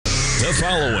The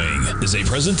following is a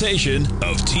presentation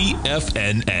of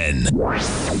TFNN.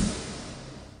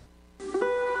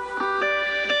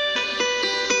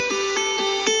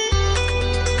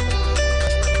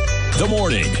 The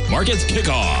Morning Market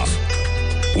Kickoff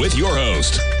with your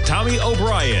host, Tommy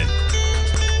O'Brien.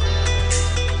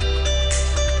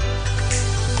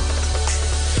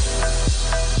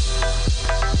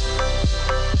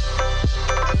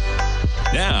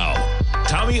 Now,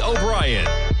 Tommy O'Brien.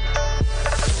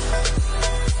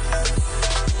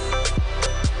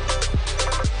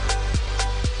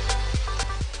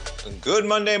 Good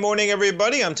Monday morning,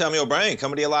 everybody. I'm Tommy O'Brien,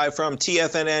 coming to you live from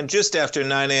TFNN just after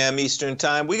 9 a.m. Eastern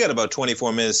Time. We got about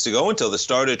 24 minutes to go until the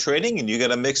start of trading, and you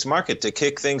got a mixed market to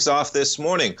kick things off this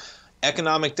morning.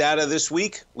 Economic data this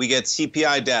week, we get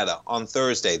CPI data on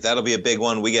Thursday. That'll be a big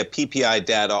one. We get PPI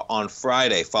data on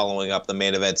Friday, following up the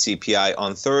main event CPI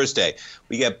on Thursday.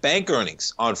 We get bank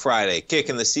earnings on Friday,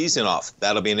 kicking the season off.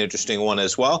 That'll be an interesting one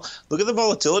as well. Look at the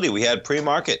volatility we had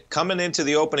pre-market coming into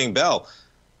the opening bell.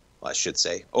 Well, I should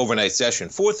say, overnight session,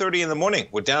 4:30 in the morning.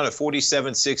 We're down at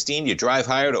 47.16. You drive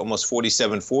higher to almost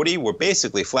 47.40. We're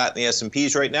basically flat in the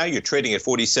S&Ps right now. You're trading at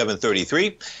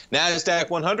 47.33. NASDAQ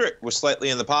 100, we're slightly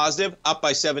in the positive, up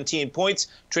by 17 points,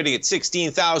 trading at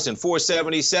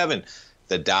 16,477.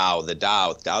 The Dow's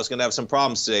going to have some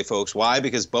problems today, folks. Why?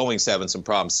 Because Boeing's having some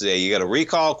problems today. You got to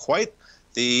recall quite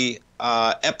the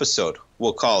episode,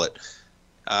 we'll call it.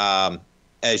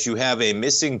 As you have a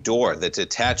missing door that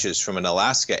detaches from an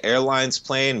Alaska Airlines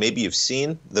plane. Maybe you've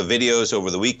seen the videos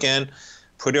over the weekend.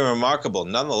 Pretty remarkable.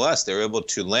 Nonetheless, they were able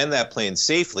to land that plane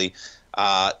safely.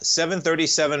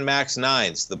 737 MAX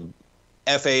 9s. The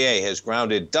FAA has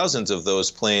grounded dozens of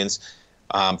those planes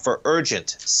for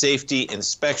urgent safety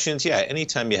inspections. Yeah,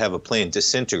 anytime you have a plane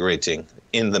disintegrating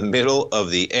in the middle of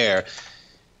the air,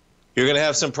 you're going to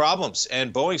have some problems,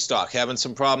 and Boeing stock having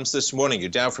some problems this morning. You're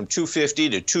down from 250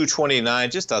 to 229.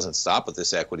 Just doesn't stop with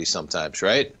this equity sometimes,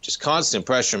 right? Just constant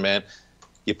pressure, man.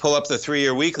 You pull up the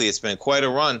 3-year weekly. It's been quite a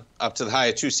run up to the high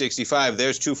of 265.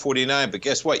 There's 249. But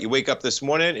guess what? You wake up this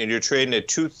morning, and you're trading at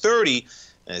 230,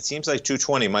 and it seems like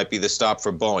 220 might be the stop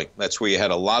for Boeing. That's where you had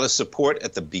a lot of support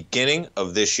at the beginning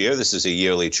of this year. This is a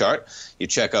yearly chart. You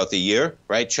check out the year,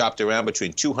 right? Chopped around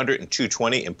between 200 and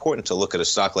 220. Important to look at a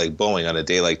stock like Boeing on a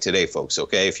day like today, folks,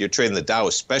 okay? If you're trading the Dow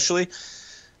especially,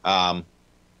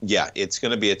 yeah, it's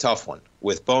going to be a tough one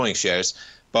with Boeing shares.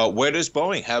 But where does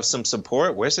Boeing have some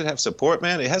support? Where does it have support,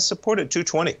 man? It has support at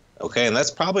 220, okay? And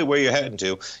that's probably where you're heading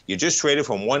to. You just traded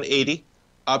from 180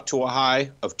 up to a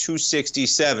high of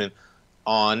 267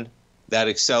 on that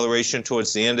acceleration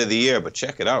towards the end of the year. But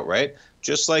check it out, right?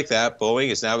 Just like that, Boeing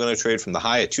is now going to trade from the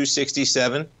high at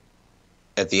 267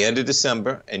 at the end of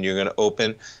December, and you're going to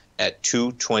open at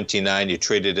 229. You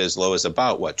traded as low as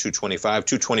about, what, 225,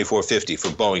 224.50 for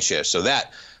Boeing shares. So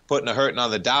that putting a hurting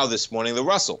on the Dow this morning. The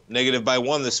Russell, negative by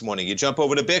 1 this morning. You jump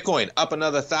over to Bitcoin, up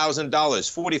another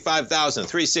 $1,000,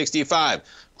 45,365.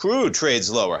 Crude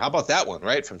trades lower. How about that one,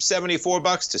 right? From 74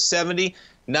 bucks to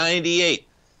 70.98.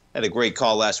 Had a great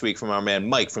call last week from our man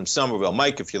Mike from Somerville.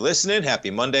 Mike, if you're listening,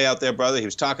 happy Monday out there, brother. He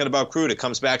was talking about crude. It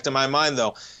comes back to my mind,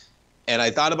 though. And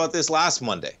I thought about this last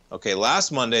Monday. Okay,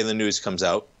 last Monday the news comes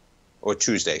out, or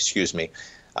Tuesday, excuse me.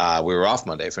 We were off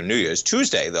Monday for New Year's.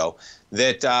 Tuesday, though,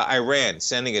 that Iran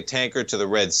sending a tanker to the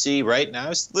Red Sea. Right now, I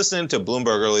was listening to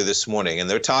Bloomberg early this morning, and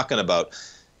they're talking about,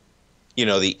 you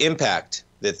know, the impact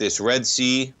that this Red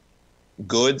Sea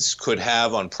goods could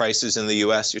have on prices in the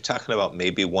U.S. You're talking about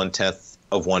maybe 1/10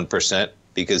 of 1%,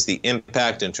 because the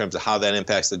impact in terms of how that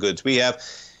impacts the goods we have.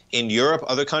 In Europe,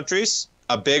 other countries,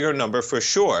 a bigger number for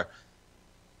sure.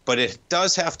 But it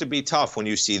does have to be tough when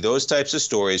you see those types of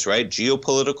stories, right?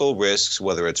 Geopolitical risks,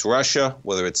 whether it's Russia,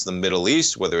 whether it's the Middle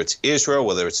East, whether it's Israel,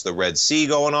 whether it's the Red Sea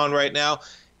going on right now,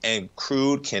 and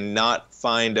crude cannot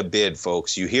find a bid,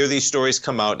 folks. You hear these stories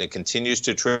come out, and it continues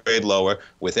to trade lower.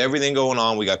 With everything going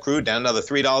on, we got crude down another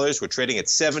 $3. We're trading at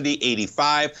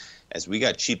 70.85. As we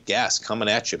got cheap gas coming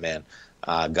at you, man.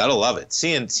 Gotta love it.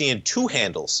 Seeing two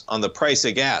handles on the price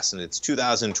of gas, and it's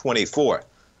 2024.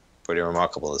 Pretty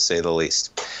remarkable, to say the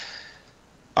least.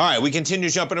 All right, we continue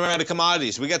jumping around to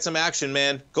commodities. We got some action,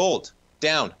 man. Gold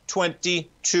down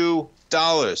 $22.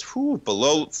 Whew,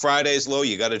 below Friday's low.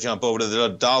 You got to jump over to the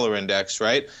dollar index,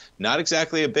 right? Not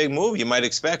exactly a big move you might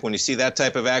expect when you see that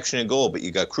type of action in gold, but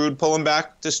you got crude pulling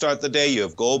back to start the day. You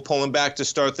have gold pulling back to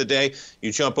start the day.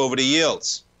 You jump over to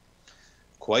yields.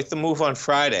 Quite the move on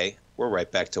Friday. We're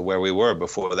right back to where we were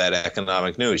before that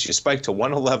economic news. You spiked to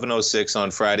 111.06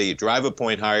 on Friday. You drive a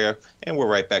point higher, and we're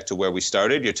right back to where we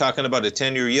started. You're talking about a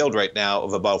 10-year yield right now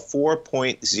of about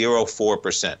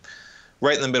 4.04%.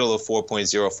 right in the middle of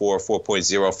 4.04,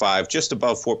 4.05, just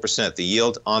above 4%, the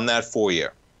yield on that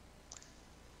 4-year.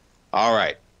 All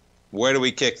right, where do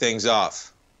we kick things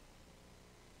off?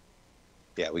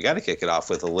 Yeah, we got to kick it off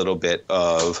with a little bit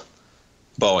of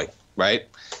Boeing, right?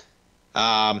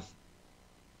 Boeing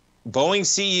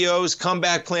CEO's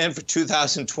comeback plan for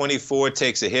 2024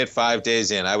 takes a hit 5 days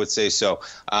in. I would say so.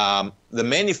 The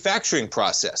manufacturing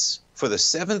process for the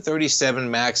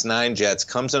 737 MAX 9 jets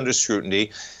comes under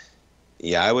scrutiny.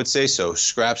 Yeah, I would say so.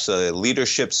 Scraps a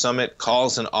leadership summit,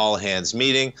 calls an all-hands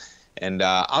meeting, and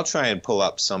I'll try and pull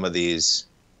up some of these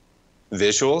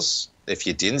visuals. If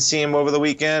you didn't see them over the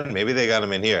weekend, maybe they got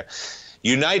them in here.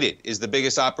 United is the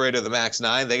biggest operator of the MAX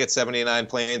 9. They get 79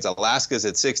 planes. Alaska's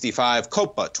at 65.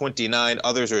 Copa, 29.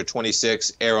 Others are at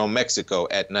 26. Aeromexico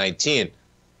at 19.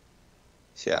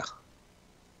 Yeah.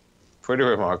 Pretty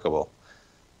remarkable.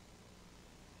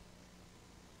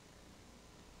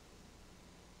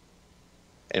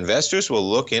 Investors will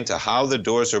look into how the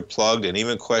doors are plugged and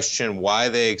even question why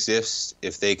they exist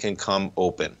if they can come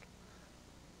open.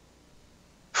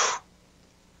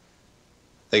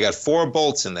 They got 4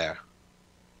 bolts in there.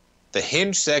 The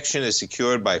hinge section is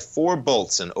secured by 4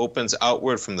 bolts and opens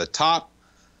outward from the top.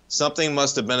 Something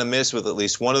must have been amiss with at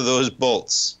least one of those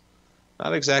bolts.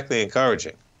 Not exactly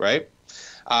encouraging, right?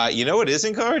 You know what is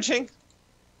encouraging?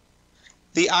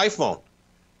 The iPhone.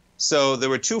 So there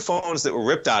were 2 phones that were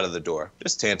ripped out of the door.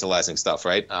 Just tantalizing stuff,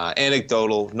 right?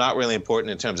 Anecdotal, not really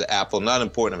important in terms of Apple, not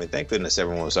important. I mean, thank goodness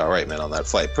everyone was all right, man, on that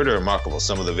flight. Pretty remarkable,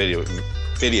 some of the videos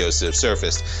that have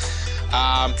surfaced.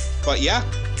 But yeah,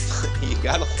 you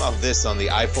gotta love this on the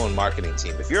iPhone marketing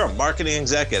team. If you're a marketing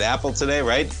exec at Apple today,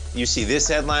 right, you see this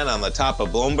headline on the top of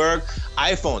Bloomberg: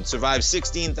 iPhone survives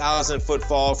 16,000-foot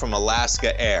fall from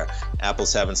Alaska Air.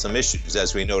 Apple's having some issues,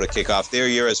 as we know, to kick off their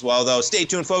year as well, though. Stay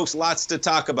tuned, folks. Lots to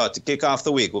talk about to kick off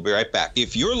the week. We'll be right back.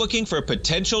 If you're looking for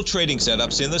potential trading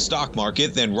setups in the stock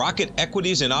market, then Rocket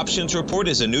Equities and Options Report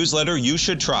is a newsletter you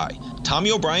should try.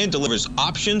 Tommy O'Brien delivers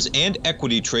options and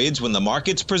equity trades when the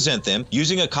markets present them,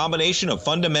 using a combination of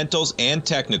fundamentals and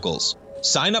technicals.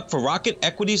 Sign up for Rocket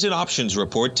Equities and Options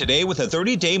Report today with a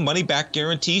 30-day money-back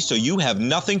guarantee, so you have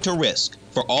nothing to risk.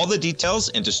 For all the details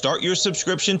and to start your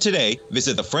subscription today,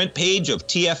 visit the front page of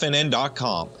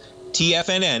TFNN.com.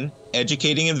 TFNN,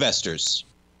 educating investors.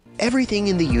 Everything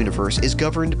in the universe is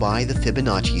governed by the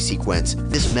Fibonacci sequence.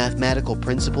 This mathematical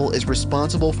principle is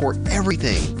responsible for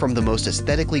everything from the most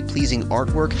aesthetically pleasing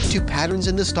artwork to patterns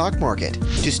in the stock market.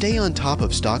 To stay on top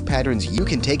of stock patterns you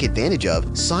can take advantage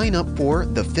of, sign up for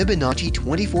the Fibonacci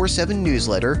 24/7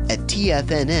 newsletter at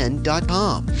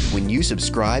TFNN.com. When you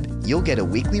subscribe, you'll get a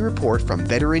weekly report from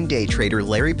veteran day trader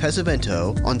Larry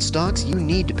Pesavento on stocks you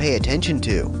need to pay attention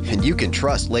to. And you can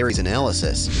trust Larry's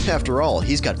analysis. After all,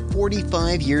 he's got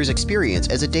 45 years experience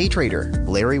as a day trader.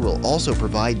 Larry will also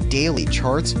provide daily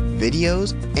charts,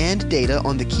 videos, and data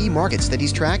on the key markets that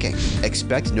he's tracking.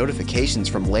 Expect notifications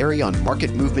from Larry on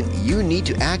market movement you need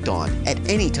to act on at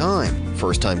any time.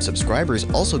 First-time subscribers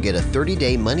also get a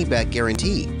 30-day money-back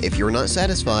guarantee. If you're not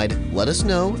satisfied, let us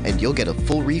know and you'll get a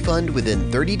full refund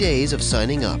within 30 days of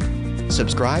signing up.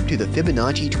 Subscribe to the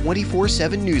Fibonacci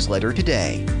 24/7 newsletter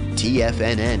today.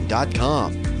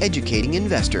 TFNN.com, educating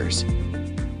investors.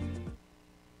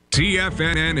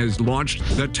 TFNN has launched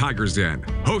the Tiger's Den.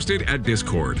 Hosted at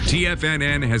Discord,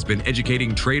 TFNN has been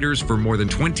educating traders for more than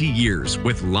 20 years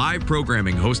with live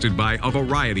programming hosted by a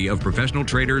variety of professional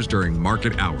traders during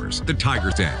market hours. The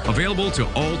Tiger's Den, available to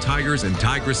all tigers and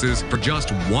tigresses for just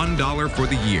 $1 for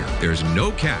the year. There's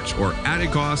no catch or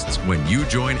added costs when you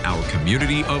join our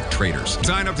community of traders.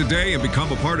 Sign up today and become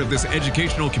a part of this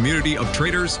educational community of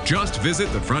traders. Just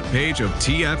visit the front page of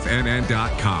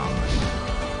TFNN.com.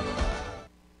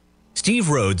 Steve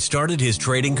Rhodes started his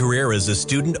trading career as a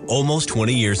student almost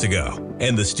 20 years ago,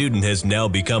 and the student has now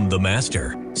become the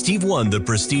master. Steve won the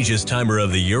prestigious Timer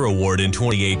of the Year award in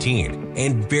 2018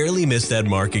 and barely missed that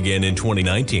mark again in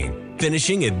 2019,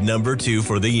 finishing at number 2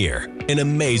 for the year. An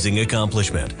amazing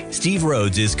accomplishment. Steve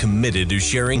Rhodes is committed to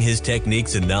sharing his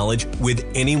techniques and knowledge with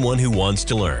anyone who wants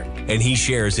to learn, and he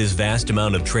shares his vast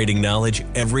amount of trading knowledge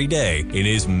every day in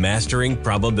his Mastering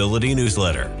Probability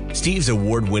newsletter. Steve's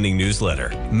award-winning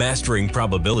newsletter, Mastering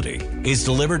Probability, is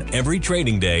delivered every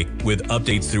trading day with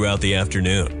updates throughout the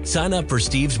afternoon. Sign up for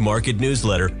Steve's market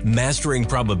newsletter, Mastering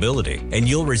Probability, and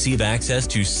you'll receive access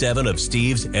to 7 of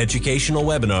Steve's educational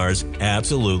webinars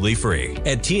absolutely free.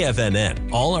 At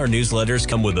TFNN, all our newsletters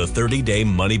come with a 30-day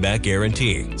money-back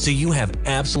guarantee, so you have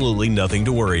absolutely nothing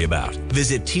to worry about.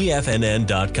 Visit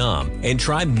TFNN.com and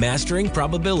try Mastering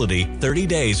Probability 30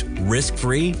 days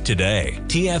risk-free today.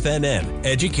 TFNN,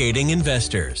 educating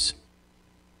investors.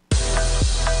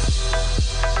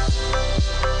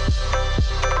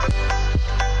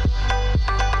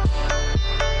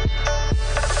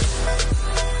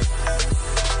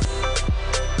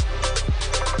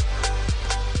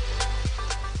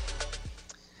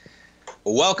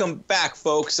 Welcome back,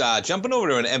 folks. Jumping over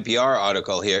to an NPR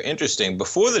article here. Interesting.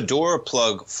 Before the door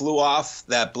plug flew off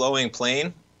that blowing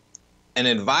plane, an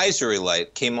advisory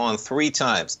light came on 3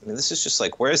 times. I mean, this is just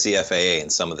like, where's the FAA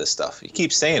in some of this stuff? You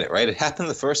keep saying it, right? It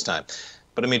happened the first time.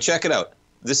 But, I mean, check it out.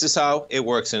 This is how it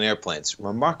works in airplanes.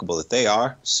 Remarkable that they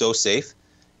are so safe.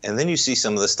 And then you see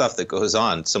some of the stuff that goes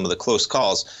on, some of the close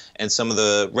calls, and some of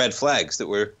the red flags that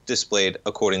were displayed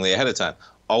accordingly ahead of time.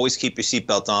 Always keep your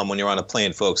seatbelt on when you're on a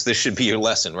plane, folks. This should be your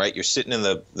lesson, right? You're sitting in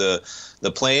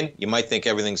the plane. You might think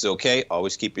everything's okay.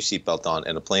 Always keep your seatbelt on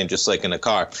in a plane, just like in a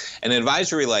car. An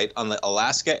advisory light on the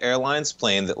Alaska Airlines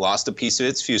plane that lost a piece of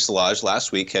its fuselage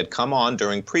last week had come on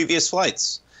during previous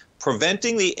flights,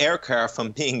 preventing the aircraft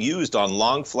from being used on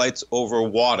long flights over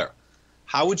water.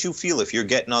 How would you feel if you're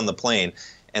getting on the plane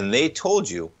and they told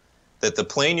you that the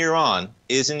plane you're on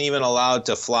isn't even allowed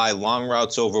to fly long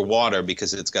routes over water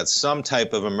because it's got some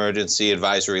type of emergency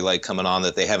advisory light coming on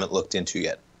that they haven't looked into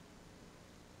yet?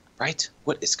 Right?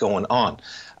 What is going on?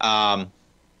 Now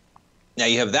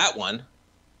you have that one.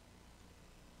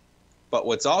 But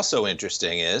what's also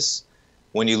interesting is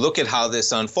when you look at how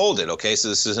this unfolded, okay, so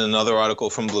this is another article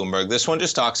from Bloomberg. This one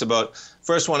just talks about,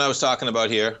 first one I was talking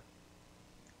about here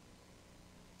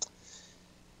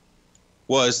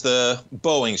was the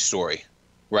Boeing story,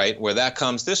 right? Where that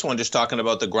comes, this one just talking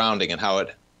about the grounding and how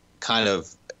it kind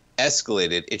of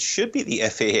escalated. It should be the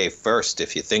FAA first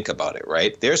if you think about it,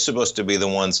 right? They're supposed to be the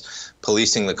ones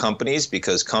policing the companies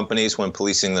because companies, when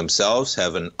policing themselves,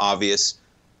 have an obvious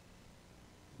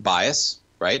bias,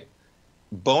 right?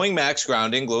 Boeing MAX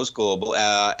grounding goes global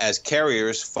as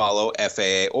carriers follow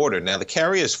FAA order. Now, the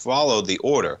carriers followed the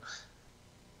order.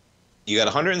 You got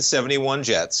 171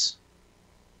 jets.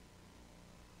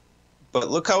 But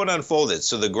look how it unfolded.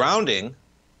 So the grounding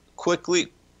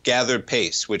quickly gathered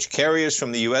pace, which carriers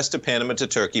from the U.S. to Panama to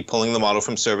Turkey pulling the model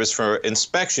from service for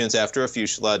inspections after a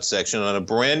fuselage section on a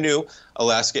brand new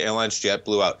Alaska Airlines jet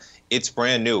blew out. It's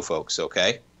brand new, folks,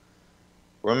 okay?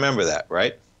 Remember that,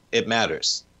 right? It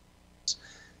matters.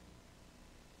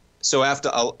 So after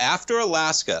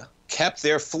Alaska kept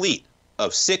their fleet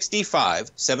of 65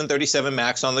 737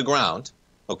 MAX on the ground,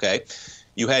 okay,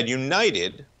 you had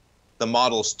United, the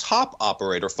model's top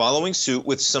operator, following suit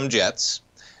with some jets.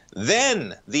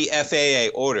 Then the FAA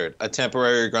ordered a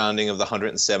temporary grounding of the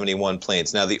 171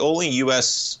 planes. Now, the only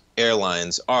U.S.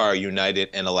 airlines are United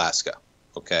and Alaska,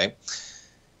 okay?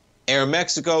 Air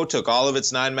Mexico took all of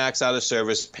its 9 MAX out of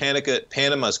service.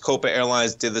 Panama's Copa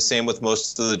Airlines did the same with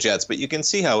most of the jets. But you can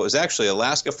see how it was actually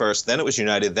Alaska first, then it was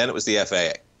United, then it was the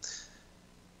FAA.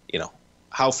 You know,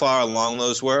 how far along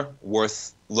those were,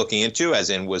 worth looking into, as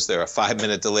in, was there a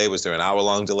 5-minute delay? Was there an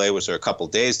hour-long delay? Was there a couple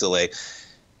days delay?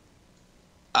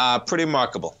 Pretty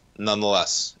remarkable,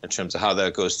 nonetheless, in terms of how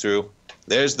that goes through.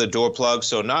 There's the door plug,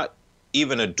 so not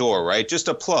even a door, right? Just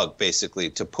a plug, basically,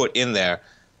 to put in there.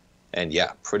 And,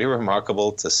 yeah, pretty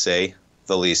remarkable to say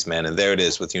the least, man. And there it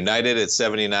is with United at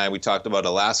 79. We talked about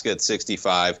Alaska at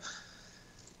 65.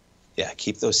 Yeah,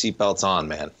 keep those seatbelts on,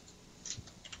 man.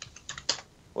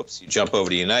 Whoops, you jump over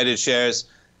to United shares.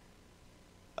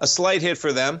 A slight hit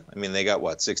for them. I mean, they got,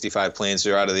 what, 65 planes.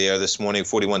 They're out of the air this morning,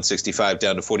 41.65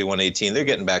 down to 41.18. They're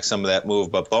getting back some of that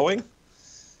move. But Boeing,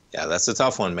 yeah, that's a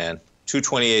tough one, man.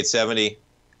 228.70.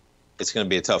 It's going to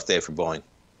be a tough day for Boeing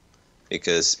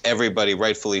because everybody,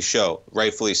 rightfully so,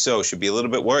 should be a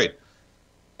little bit worried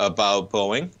about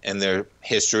Boeing and their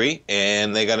history.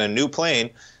 And they got a new plane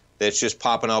that's just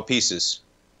popping out pieces.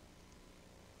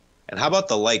 And how about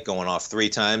the light going off 3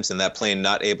 times and that plane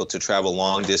not able to travel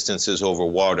long distances over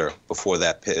water before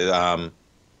that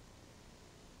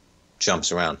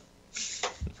jumps around,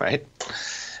 right?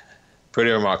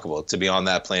 Pretty remarkable to be on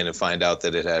that plane and find out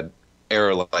that it had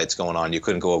error lights going on. You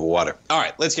couldn't go over water. All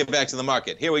right, let's get back to the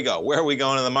market. Here we go. Where are we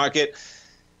going in the market?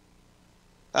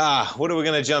 What are we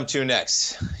going to jump to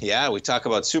next? Yeah, we talk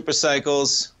about super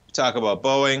cycles. We talk about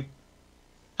Boeing.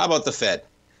 How about the Fed?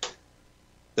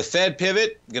 The Fed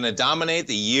pivot going to dominate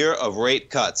the year of rate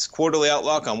cuts. Quarterly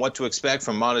outlook on what to expect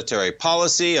from monetary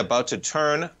policy about to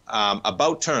turn,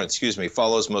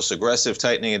 follows most aggressive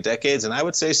tightening in decades. And I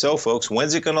would say so, folks.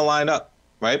 When's it going to line up,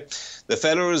 right? The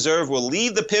Federal Reserve will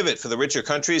lead the pivot for the richer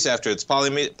countries after its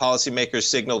policymakers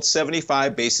signaled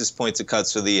 75 basis points of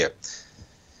cuts for the year.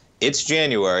 It's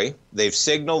January. They've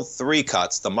signaled 3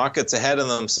 cuts. The market's ahead of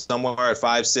them somewhere at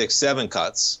 5, 6, 7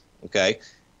 cuts, okay?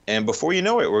 And before you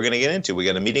know it, we're going to get into, we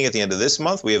got a meeting at the end of this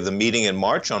month. We have the meeting in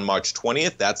March, on March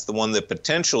 20th. That's the one that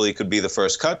potentially could be the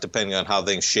first cut, depending on how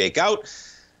things shake out.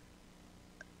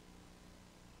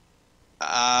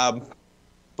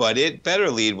 But it better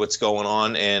lead what's going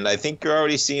on, and I think you're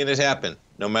already seeing it happen,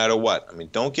 no matter what. I mean,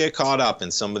 don't get caught up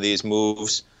in some of these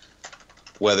moves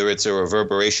whether it's a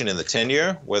reverberation in the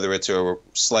 10-year, whether it's a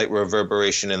slight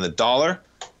reverberation in the dollar,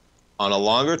 on a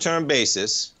longer-term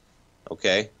basis,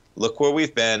 okay, look where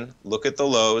we've been, look at the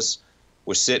lows.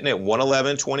 We're sitting at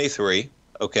 111.23,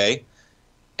 okay?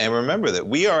 And remember that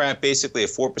we are at basically a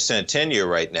 4% 10-year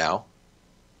right now.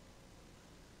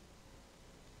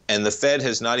 And the Fed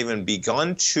has not even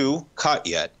begun to cut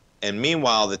yet. And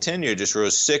meanwhile, the 10-year just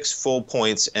rose 6 full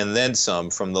points and then some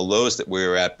from the lows that we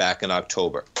were at back in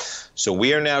October. So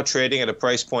we are now trading at a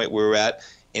price point we were at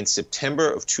in September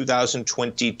of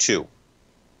 2022,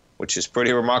 which is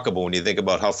pretty remarkable when you think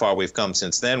about how far we've come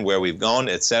since then, where we've gone,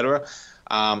 etc.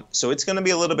 So it's going to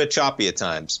be a little bit choppy at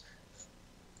times,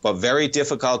 but very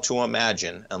difficult to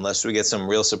imagine unless we get some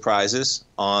real surprises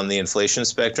on the inflation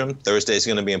spectrum. Thursday is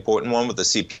going to be an important one with the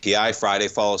CPI. Friday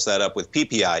follows that up with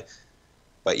PPI.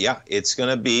 But yeah, it's going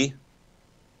to be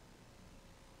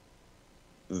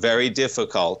very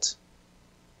difficult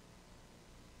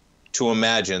to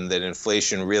imagine that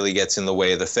inflation really gets in the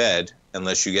way of the Fed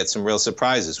unless you get some real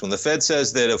surprises. When the Fed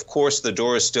says that, of course, the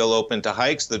door is still open to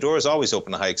hikes, the door is always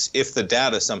open to hikes if the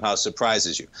data somehow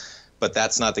surprises you. But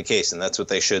that's not the case, and that's what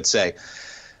they should say.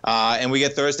 And we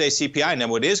get Thursday CPI. Now,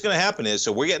 what is going to happen is,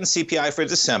 so we're getting CPI for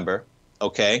December,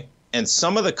 okay? And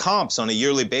some of the comps on a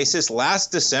yearly basis,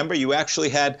 last December, you actually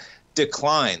had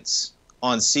declines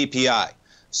on CPI.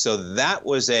 So that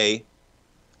was a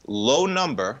low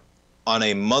number on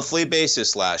a monthly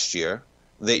basis last year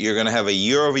that you're going to have a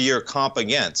year-over-year comp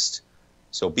against.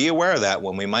 So be aware of that.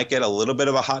 When we might get a little bit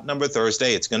of a hot number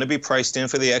Thursday, it's going to be priced in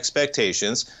for the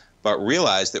expectations, but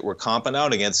realize that we're comping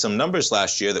out against some numbers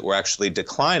last year that were actually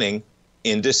declining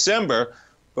in December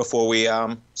before we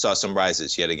saw some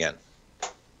rises yet again.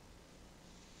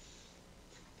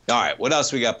 All right, what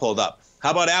else we got pulled up? How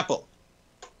about Apple?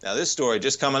 Now, this story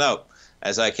just coming out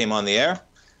as I came on the air.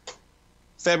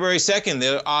 February 2nd,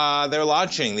 they're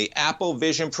launching the Apple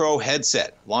Vision Pro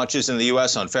headset. Launches in the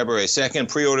U.S. on February 2nd.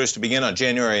 Pre-orders to begin on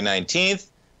January 19th.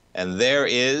 And there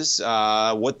is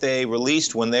what they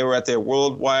released when they were at their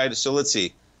worldwide, so let's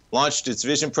see, launched its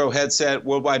Vision Pro headset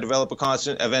worldwide developer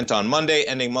concert event on Monday,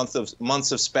 ending months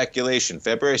of speculation,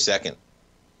 February 2nd.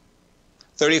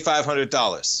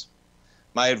 $3,500.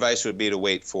 My advice would be to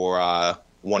wait for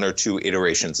 1 or 2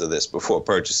 iterations of this before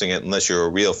purchasing it, unless you're a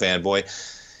real fanboy.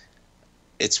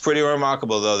 It's pretty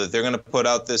remarkable, though, that they're going to put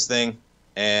out this thing,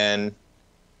 and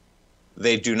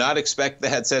they do not expect the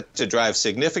headset to drive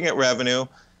significant revenue.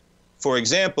 For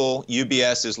example,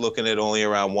 UBS is looking at only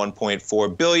around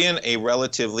 $1.4 billion, a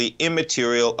relatively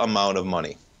immaterial amount of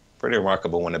money. Pretty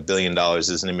remarkable when $1 billion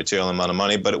is an immaterial amount of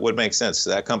money, but it would make sense. To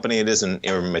that company, it is an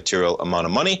immaterial amount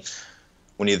of money.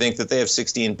 When you think that they have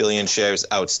 16 billion shares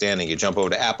outstanding, you jump over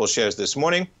to Apple shares this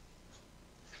morning.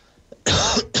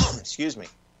 Excuse me.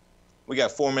 We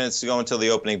got 4 minutes to go until the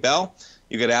opening bell.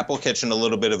 You get Apple catching a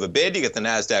little bit of a bid. You get the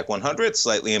NASDAQ 100,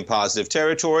 slightly in positive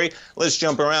territory. Let's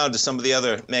jump around to some of the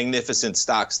other magnificent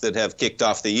stocks that have kicked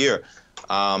off the year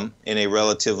in a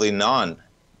relatively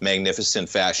non-magnificent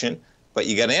fashion. But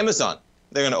you got Amazon.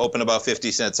 They're going to open about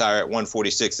 50 cents higher at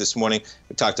 146 this morning.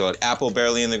 We talked about Apple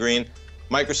barely in the green.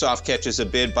 Microsoft catches a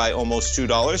bid by almost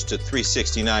 $2 to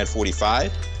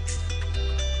 $369.45.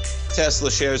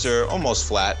 Tesla shares are almost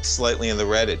flat, slightly in the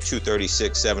red at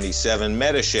 $236.77.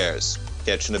 Meta shares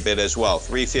catching a bid as well,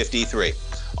 $353.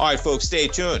 All right, folks, stay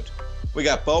tuned. We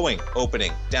got Boeing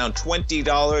opening down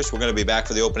 $20. We're going to be back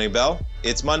for the opening bell.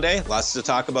 It's Monday. Lots to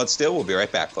talk about still. We'll be right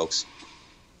back, folks.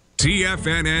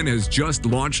 TFNN has just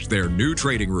launched their new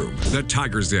trading room, the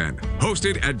Tiger's Den.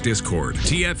 Hosted at Discord,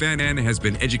 TFNN has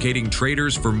been educating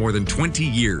traders for more than 20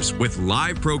 years with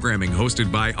live programming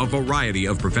hosted by a variety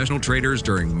of professional traders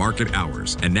during market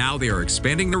hours. And now they are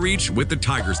expanding the reach with the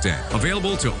Tiger's Den,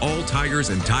 available to all Tigers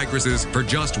and Tigresses for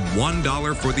just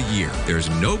 $1 for the year. There's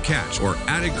no catch or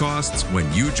added costs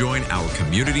when you join our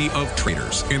community of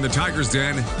traders. In the Tiger's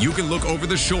Den, you can look over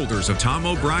the shoulders of Tom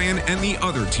O'Brien and the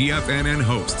other TFNN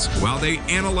hosts while they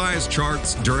analyze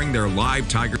charts during their live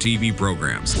Tiger TV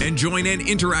programs, and join an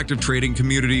interactive trading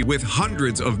community with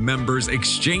hundreds of members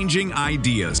exchanging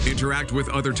ideas. Interact with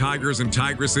other Tigers and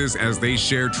Tigresses as they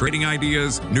share trading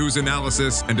ideas, news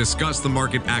analysis, and discuss the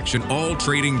market action all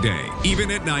trading day,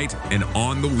 even at night and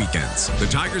on the weekends. The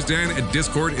Tiger's Den at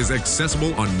Discord is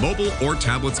accessible on mobile or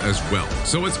tablets as well,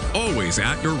 so it's always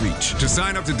at your reach. To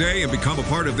sign up today and become a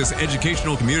part of this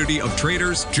educational community of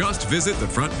traders, just visit the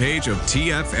front page of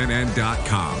TFNN.com.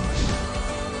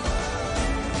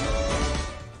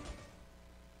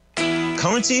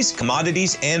 Currencies,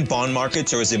 commodities, and bond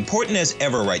markets are as important as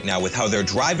ever right now with how they're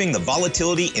driving the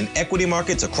volatility in equity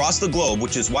markets across the globe,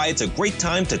 which is why it's a great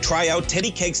time to try out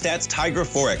Teddy Kegstat's Tiger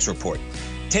Forex Report.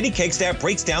 Teddy Kegstaff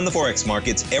breaks down the Forex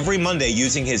markets every Monday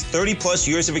using his 30-plus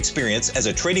years of experience as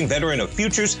a trading veteran of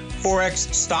futures,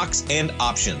 Forex, stocks, and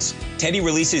options. Teddy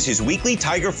releases his weekly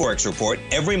Tiger Forex report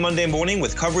every Monday morning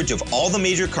with coverage of all the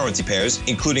major currency pairs,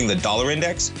 including the dollar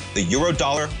index, the euro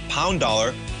dollar, pound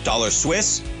dollar, dollar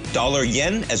Swiss, dollar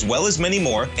yen, as well as many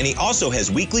more, and he also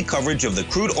has weekly coverage of the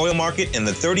crude oil market and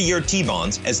the 30-year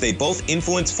T-bonds, as they both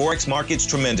influence Forex markets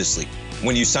tremendously.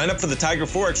 When you sign up for the Tiger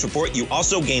Forex Report, you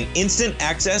also gain instant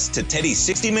access to Teddy's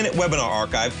 60-minute webinar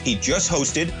archive he just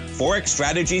hosted, Forex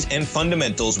Strategies and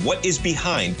Fundamentals, What is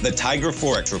Behind the Tiger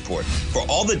Forex Report. For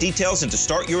all the details and to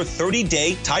start your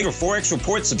 30-day Tiger Forex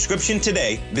Report subscription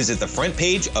today, visit the front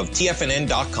page of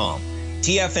TFNN.com.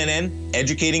 TFNN,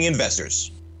 educating investors.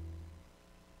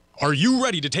 Are you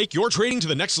ready to take your trading to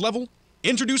the next level?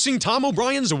 Introducing Tom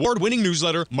O'Brien's award-winning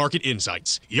newsletter, Market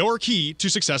Insights, your key to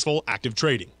successful active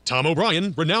trading. Tom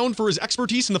O'Brien, renowned for his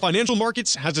expertise in the financial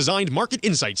markets, has designed Market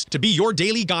Insights to be your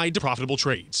daily guide to profitable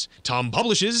trades. Tom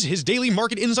publishes his daily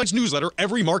Market Insights newsletter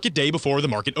every market day before the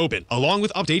market open, along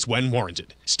with updates when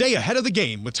warranted. Stay ahead of the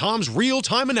game with Tom's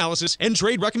real-time analysis and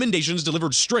trade recommendations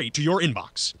delivered straight to your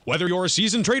inbox. Whether you're a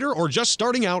seasoned trader or just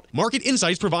starting out, Market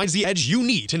Insights provides the edge you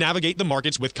need to navigate the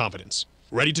markets with confidence.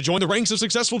 Ready to join the ranks of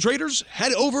successful traders?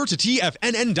 Head over to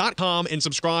TFNN.com and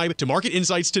subscribe to Market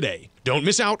Insights today. Don't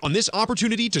miss out on this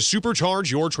opportunity to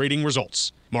supercharge your trading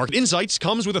results. Market Insights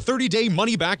comes with a 30-day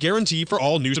money-back guarantee for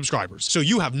all new subscribers, so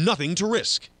you have nothing to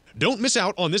risk. Don't miss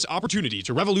out on this opportunity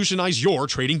to revolutionize your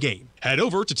trading game. Head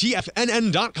over to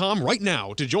TFNN.com right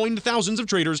now to join the thousands of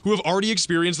traders who have already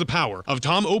experienced the power of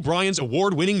Tom O'Brien's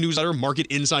award-winning newsletter, Market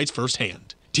Insights,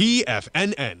 firsthand.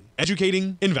 TFNN,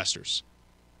 educating investors.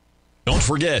 Don't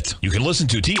forget, you can listen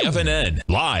to TFNN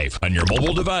live on your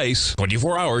mobile device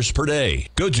 24 hours per day.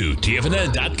 Go to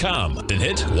TFNN.com, then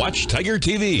hit Watch Tiger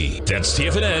TV. That's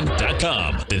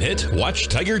TFNN.com, then hit Watch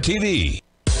Tiger TV.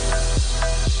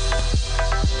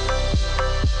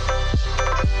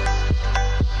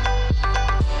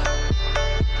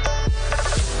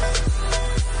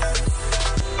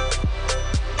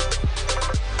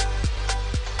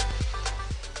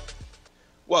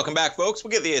 Welcome back, folks.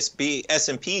 We'll get the S&P,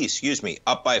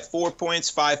 up by 4 points,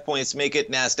 5 points make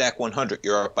it. NASDAQ 100,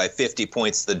 you're up by 50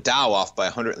 points. The Dow off by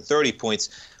 130 points.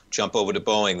 Jump over to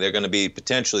Boeing. They're going to be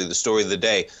potentially the story of the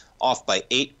day, off by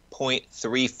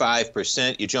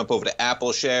 8.35%. You jump over to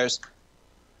Apple shares.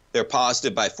 They're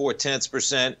positive by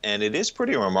 0.4%, and it is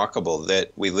pretty remarkable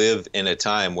that we live in a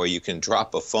time where you can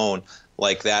drop a phone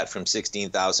like that from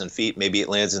 16,000 feet. Maybe it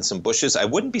lands in some bushes. I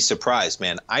wouldn't be surprised,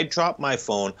 man. I drop my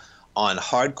phone on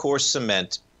hardcore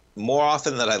cement more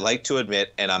often than I like to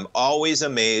admit, and I'm always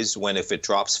amazed when, if it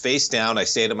drops face down, I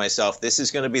say to myself, this is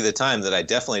going to be the time that I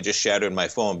definitely just shattered my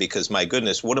phone, because my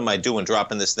goodness, what am I doing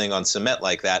dropping this thing on cement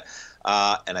like that?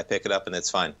 And I pick it up and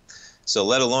it's fine. So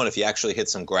let alone if you actually hit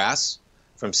some grass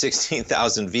from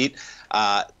 16,000 feet.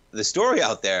 The story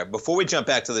out there, before we jump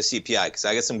back to the CPI, because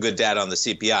I got some good data on the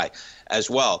CPI as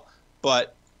well,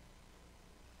 but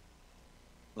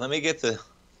let me get,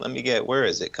 where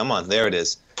is it? Come on, there it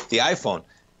is. The iPhone.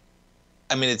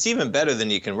 I mean, it's even better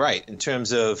than you can write in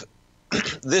terms of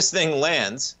this thing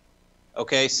lands,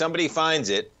 okay, somebody finds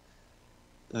it,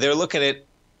 they're looking at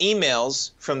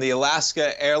emails from the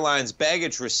Alaska Airlines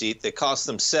baggage receipt that cost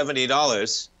them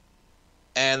 $70,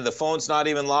 and the phone's not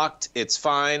even locked, it's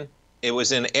fine, it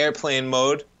was in airplane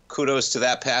mode. Kudos to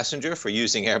that passenger for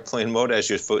using airplane mode as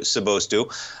you're supposed to.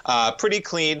 Pretty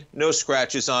clean, no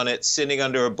scratches on it, sitting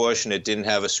under a bush, and it didn't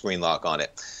have a screen lock on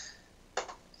it.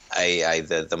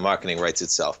 The marketing writes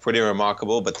itself. Pretty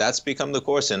remarkable, but that's become the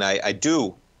course. And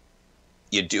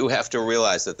you do have to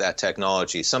realize that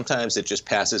technology, sometimes it just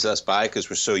passes us by because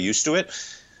we're so used to it.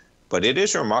 But it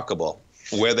is remarkable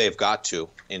where they've got to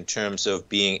in terms of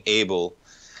being able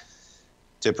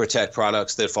to protect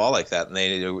products that fall like that.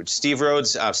 And Steve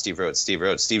Jobs,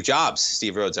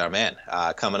 our man,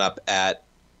 coming up at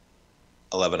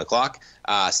 11 o'clock.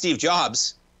 Steve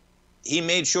Jobs, he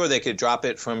made sure they could drop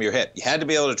it from your hip. You had to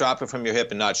be able to drop it from your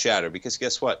hip and not shatter, because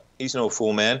guess what? He's no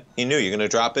fool, man. He knew you're going to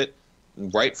drop it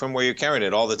right from where you're carrying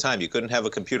it all the time. You couldn't have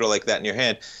a computer like that in your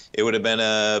hand. It would have been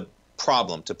a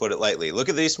problem, to put it lightly. Look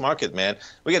at this market, man.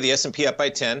 We got the S&P up by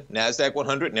 10, NASDAQ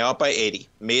 100 now up by 80,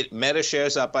 Meta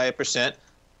shares up by 1%.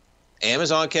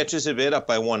 Amazon catches a bit, up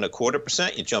by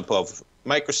 1.25%. You jump over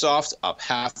Microsoft, up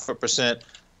 0.5%.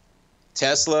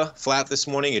 Tesla, flat this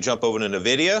morning. You jump over to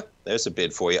NVIDIA. There's a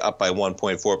bid for you, up by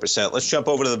 1.4%. Let's jump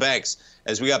over to the banks,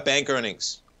 as we got bank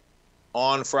earnings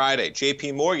on Friday.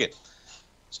 JP Morgan.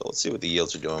 So let's see what the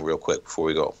yields are doing real quick before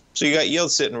we go. So you got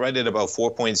yields sitting right at about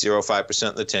 4.05%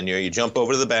 in the 10-year. You jump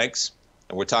over to the banks.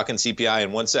 and we're talking CPI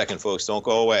in 1 second, folks. Don't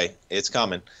go away. It's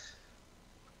coming.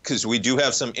 Because we do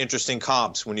have some interesting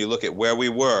comps when you look at where we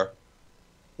were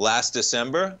last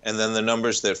December and then the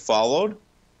numbers that followed.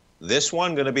 This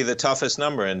one going to be the toughest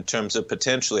number in terms of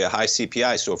potentially a high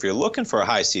CPI. So if you're looking for a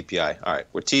high CPI, all right,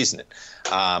 we're teasing it.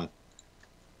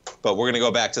 But we're going to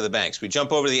go back to the banks. We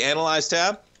jump over to the Analyze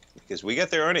tab because we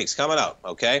get their earnings coming up,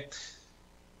 okay?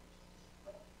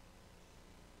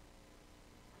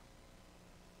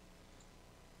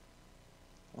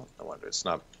 Well, I wonder it's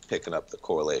not picking up the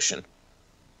correlation.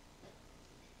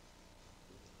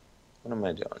 What am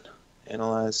I doing?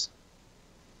 Analyze.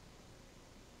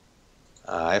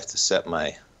 I have to set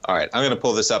my... All right, I'm going to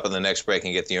pull this up in the next break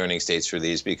and get the earnings dates for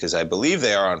these because I believe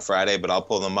they are on Friday, but I'll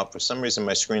pull them up. For some reason,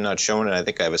 my screen not showing, and I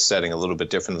think I have a setting a little bit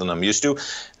different than I'm used to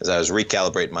as I was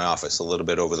recalibrating my office a little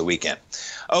bit over the weekend.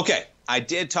 Okay, I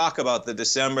did talk about the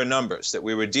December numbers that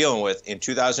we were dealing with in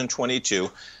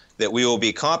 2022 that we will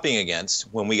be comping against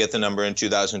when we get the number in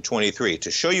 2023.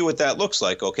 To show you what that looks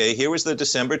like, okay, here was the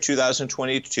December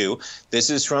 2022.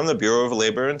 This is from the Bureau of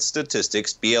Labor and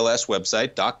Statistics, BLS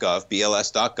website.gov,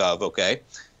 bls.gov, okay?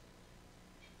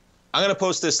 I'm going to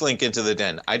post this link into the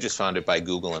den. I just found it by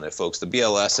Googling it, folks. The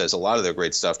BLS has a lot of their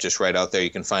great stuff just right out there.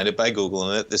 You can find it by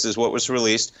Googling it. This is what was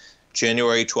released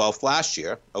January 12th last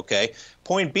year, okay?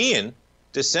 Point being,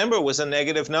 December was a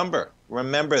negative number.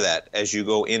 Remember that as you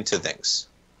go into things.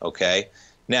 Okay,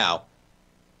 now,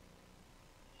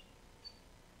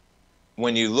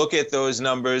 when you look at those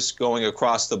numbers going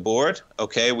across the board,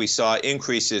 okay, we saw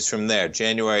increases from there,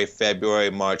 January,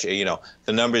 February, March, you know,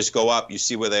 the numbers go up. You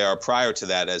see where they are prior to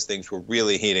that as things were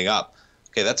really heating up.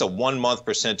 Okay, that's a 1 month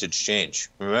percentage change.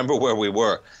 Remember where we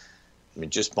were. I mean,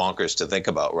 just bonkers to think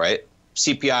about, right?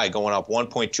 CPI going up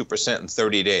 1.2% in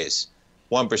 30 days,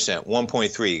 1%,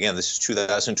 1.3. Again, this is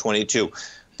 2022.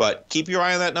 But keep your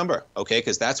eye on that number, okay,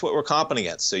 because that's what we're comping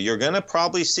against. So you're going to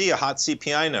probably see a hot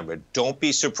CPI number. Don't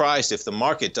be surprised if the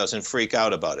market doesn't freak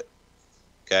out about it,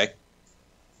 okay?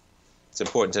 It's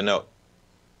important to note.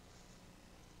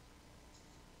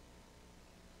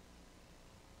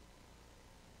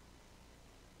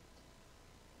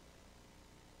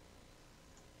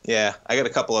 Yeah, I got a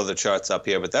couple other charts up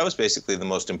here, but that was basically the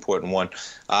most important one.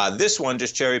 This one,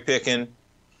 just cherry picking.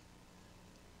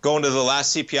 Going to the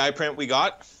last CPI print we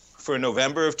got for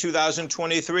November of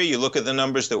 2023, you look at the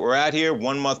numbers that we're at here,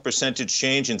 1 month percentage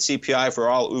change in CPI for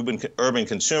all urban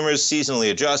consumers, seasonally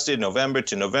adjusted, November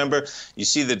to November. You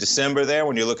see the December there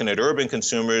when you're looking at urban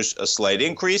consumers, a slight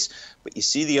increase, but you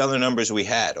see the other numbers we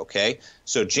had, okay?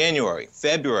 So January,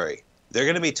 February, they're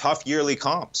going to be tough yearly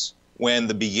comps. When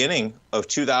the beginning of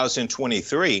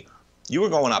 2023, you were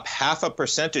going up 0.5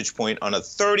 percentage point on a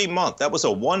 30-month. That was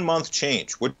a 1 month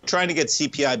change. We're trying to get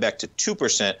CPI back to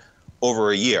 2%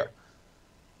 over a year.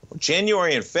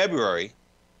 January and February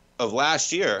of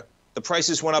last year, the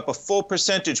prices went up a full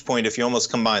percentage point if you almost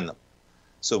combine them.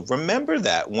 So remember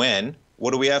that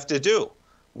what do we have to do?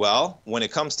 Well, when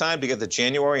it comes time to get the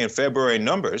January and February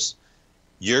numbers,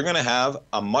 you're going to have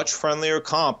a much friendlier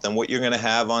comp than what you're going to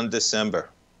have on December.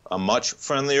 A much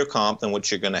friendlier comp than what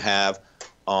you're going to have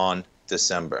on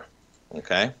December,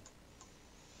 okay?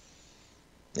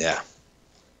 Yeah.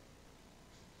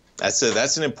 That's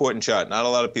an important chart. Not a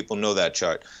lot of people know that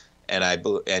chart.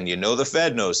 And you know the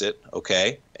Fed knows it,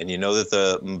 okay? And you know that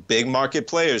the big market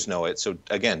players know it. So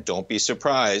again, don't be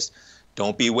surprised.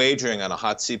 Don't be wagering on a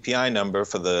hot CPI number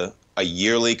for a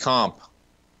yearly comp,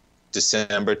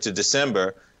 December to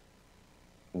December,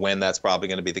 when that's probably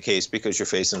going to be the case because you're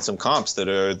facing some comps that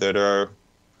are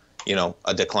you know,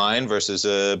 a decline versus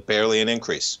barely an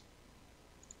increase.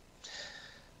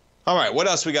 All right, what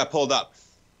else we got pulled up?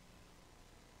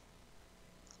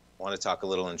 I want to talk a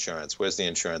little insurance. Where's the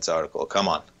insurance article? Come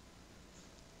on.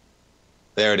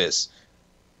 There it is.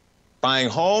 Buying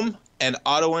home and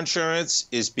auto insurance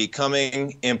is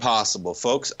becoming impossible.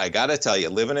 Folks, I got to tell you,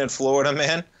 living in Florida,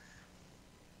 man,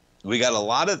 we got a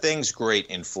lot of things great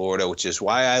in Florida, which is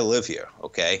why I live here,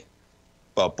 okay?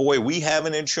 But boy, we have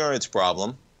an insurance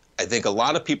problem. I think a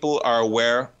lot of people are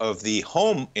aware of the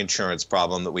home insurance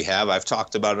problem that we have. I've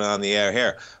talked about it on the air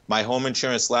here. My home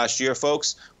insurance last year,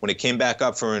 folks, when it came back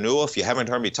up for renewal, if you haven't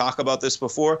heard me talk about this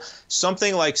before,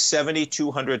 something like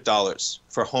 $7,200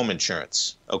 for home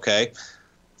insurance, okay?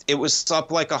 It was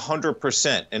up like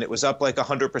 100%, and it was up like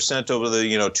 100% over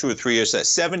the 2 or 3 years. That's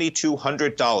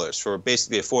 $7,200 for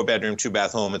basically a 4-bedroom,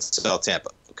 2-bath home in South Tampa,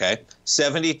 okay?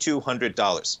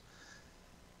 $7,200.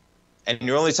 And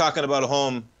you're only talking about a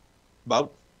home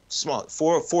about small,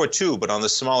 4.2, but on the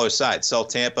smaller side. South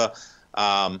Tampa,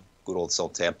 good old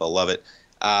South Tampa, love it.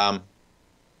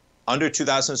 under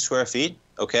 2,000 square feet,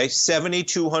 okay,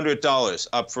 $7,200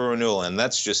 up for renewal. And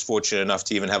that's just fortunate enough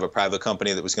to even have a private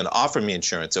company that was going to offer me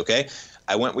insurance, okay?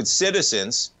 I went with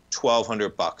Citizens,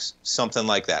 $1,200, something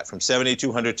like that, from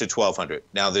 $7,200 to $1,200.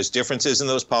 Now, there's differences in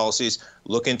those policies.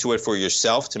 Look into it for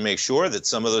yourself to make sure that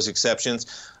some of those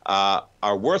exceptions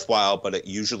are worthwhile, but it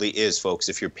usually is, folks.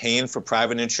 If you're paying for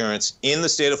private insurance in the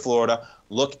state of Florida,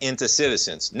 look into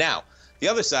Citizens. Now, the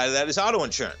other side of that is auto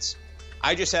insurance.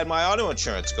 I just had my auto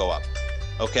insurance go up,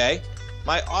 okay?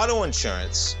 My auto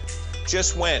insurance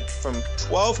just went from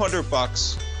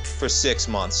 $1,200 for 6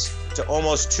 months to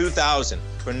almost $2,000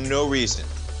 for no reason.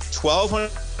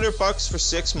 $1,200 for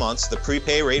 6 months, the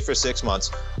prepay rate for 6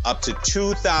 months, up to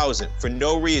 $2,000 for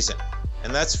no reason.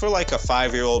 And that's for like a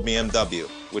 5-year-old BMW,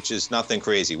 which is nothing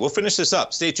crazy. We'll finish this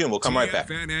up. Stay tuned. We'll come right back.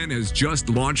 TFNN has just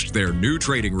launched their new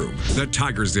trading room, the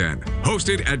Tiger's Den,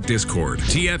 hosted at Discord.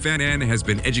 TFNN has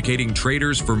been educating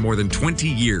traders for more than 20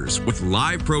 years with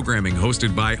live programming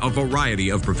hosted by a variety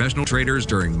of professional traders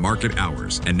during market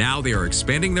hours. And now they are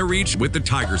expanding their reach with the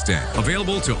Tiger's Den,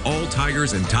 available to all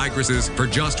tigers and tigresses for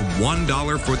just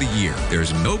 $1 for the year.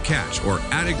 There's no catch or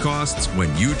added costs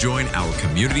when you join our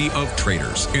community of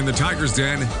traders. In the Tiger's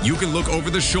Den, you can look over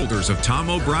the shoulders of Tom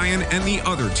O'Brien and the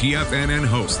other TFNN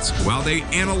hosts while they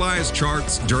analyze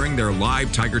charts during their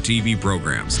live Tiger TV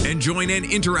programs, and join an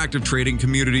interactive trading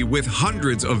community with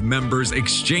hundreds of members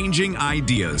exchanging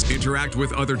ideas. Interact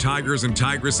with other tigers and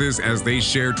tigresses as they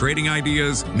share trading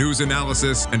ideas, news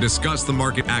analysis, and discuss the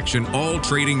market action all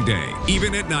trading day,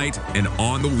 even at night and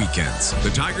on the weekends. The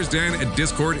Tiger's Den at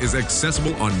Discord is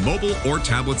accessible on mobile or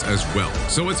tablets as well,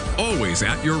 so it's always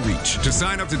at your reach. To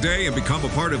sign up today and become a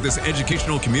part of this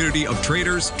educational community of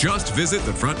traders, just visit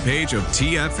the front page of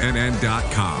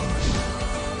TFNN.com.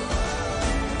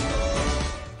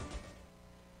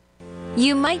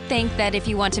 You might think that if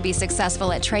you want to be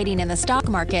successful at trading in the stock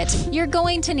market, you're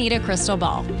going to need a crystal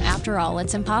ball. After all,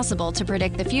 it's impossible to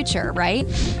predict the future, right?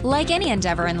 Like any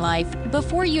endeavor in life,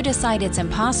 before you decide it's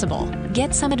impossible,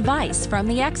 get some advice from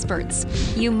the experts.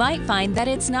 You might find that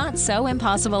it's not so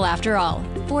impossible after all.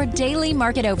 For daily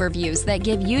market overviews that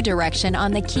give you direction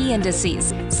on the key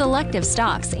indices, selective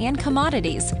stocks, and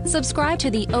commodities, subscribe to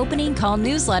the Opening Call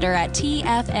newsletter at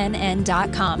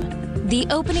TFNN.com. The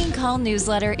Opening Call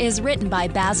newsletter is written by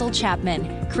Basil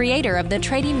Chapman, creator of the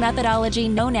trading methodology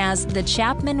known as the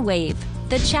Chapman Wave.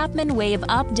 The Chapman Wave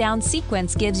up-down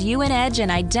sequence gives you an edge in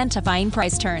identifying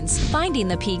price turns, finding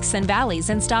the peaks and valleys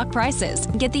in stock prices.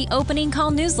 Get the Opening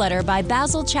Call newsletter by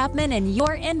Basil Chapman in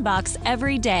your inbox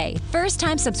every day.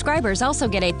 First-time subscribers also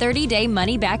get a 30-day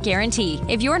money-back guarantee.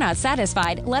 If you're not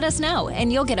satisfied, let us know,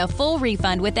 and you'll get a full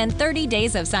refund within 30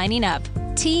 days of signing up.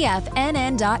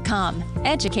 TFNN.com,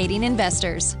 educating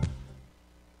investors.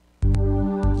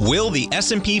 Will the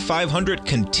S&P 500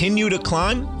 continue to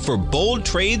climb? For bold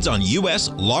trades on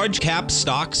U.S. large-cap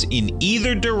stocks in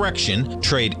either direction,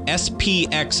 trade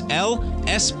SPXL,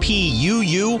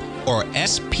 SPUU, or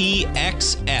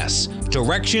SPXS.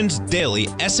 Directions Daily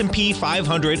S&P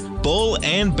 500 Bull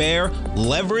and Bear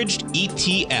Leveraged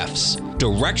ETFs.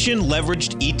 Direction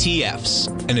Leveraged ETFs.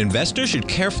 An investor should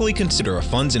carefully consider a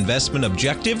fund's investment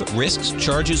objective, risks,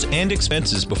 charges, and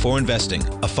expenses before investing.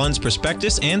 A fund's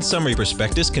prospectus and summary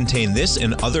prospectus contain this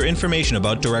and other information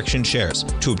about Direction shares.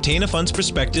 To obtain a fund's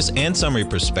prospectus and summary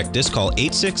prospectus, call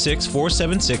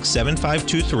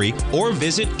 866-476-7523 or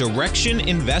visit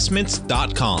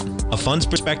directioninvestments.com. A fund's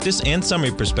prospectus and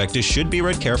summary prospectus should be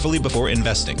read carefully before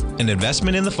investing. An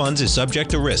investment in the funds is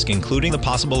subject to risk, including the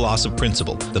possible loss of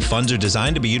principal. The funds are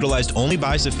designed to be utilized only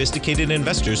by sophisticated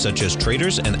investors such as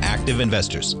traders and active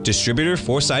investors. Distributor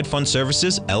Foreside Fund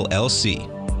Services, LLC.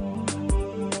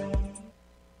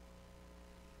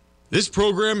 This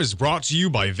program is brought to you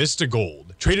by Vista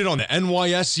Gold, traded on the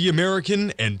NYSE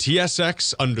American and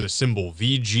TSX under the symbol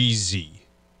VGZ.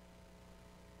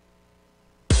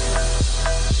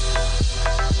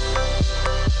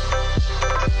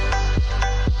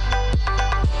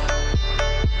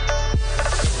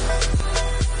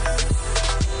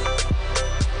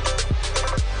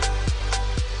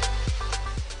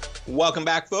 Welcome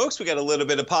back, folks. We got a little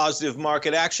bit of positive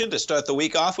market action to start the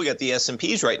week off. We got the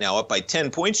S&Ps right now up by 10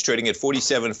 points, trading at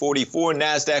 47.44.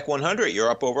 NASDAQ 100, you're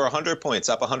up over 100 points,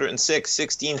 up 106,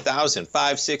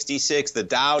 16,566. The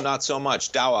Dow, not so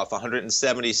much. Dow off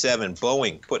 177.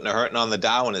 Boeing putting a hurting on the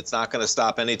Dow, and it's not going to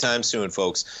stop anytime soon,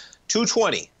 folks.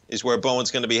 220 is where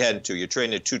Boeing's going to be heading to. You're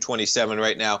trading at 227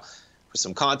 right now. For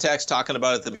some context, talking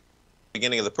about at the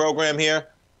beginning of the program here,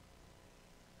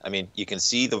 I mean, you can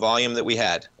see the volume that we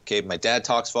had. Okay, my dad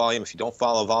talks volume. If you don't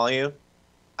follow volume,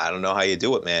 I don't know how you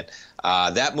do it, man.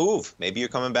 That move, maybe you're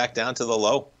coming back down to the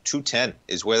low. 210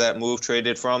 is where that move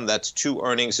traded from. That's 2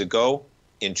 earnings ago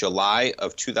in July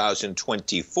of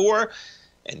 2024.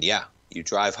 And yeah, you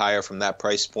drive higher from that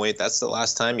price point. That's the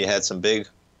last time you had some big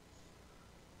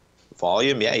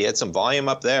volume. Yeah, you had some volume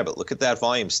up there, but look at that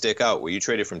volume stick out where you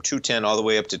traded from 210 all the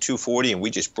way up to 240, and we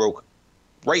just broke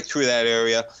right through that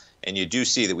area. And you do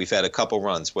see that we've had a couple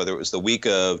runs, whether it was the week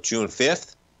of June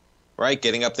 5th, right,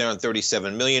 getting up there on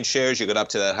 37 million shares. You got up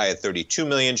to that high of 32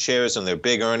 million shares on their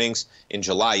big earnings. In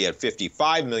July, you had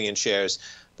 55 million shares.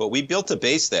 But we built a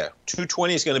base there.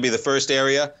 220 is going to be the first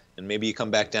area, and maybe you come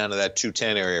back down to that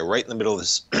 210 area right in the middle of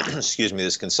this, excuse me,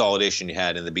 this consolidation you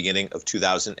had in the beginning of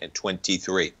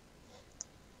 2023.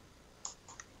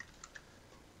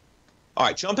 All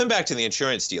right, jumping back to the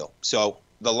insurance deal. So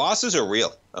the losses are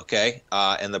real, okay?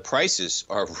 And the prices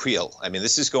are real. I mean,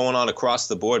 this is going on across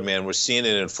the board, man. We're seeing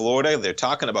it in Florida. They're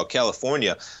talking about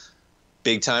California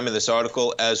big time in this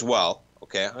article as well.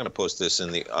 Okay, I'm going to post this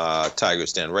in the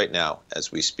Tiger's Den right now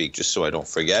as we speak, just so I don't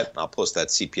forget. I'll post that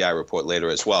CPI report later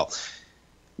as well.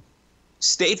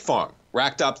 State Farm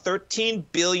racked up $13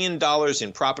 billion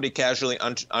in property casualty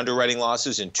underwriting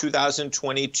losses in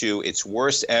 2022, its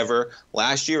worst ever.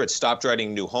 Last year, it stopped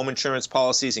writing new home insurance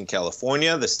policies in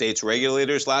California. The state's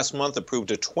regulators last month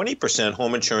approved a 20%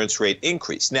 home insurance rate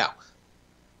increase. Now,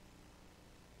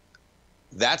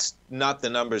 that's not the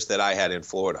numbers that I had in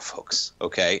Florida, folks,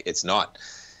 okay? It's not.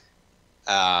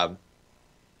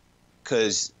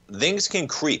 Because things can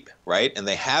creep, right? And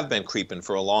they have been creeping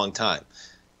for a long time.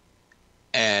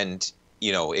 And,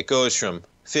 you know, it goes from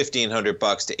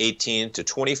 $1,500 to 18 to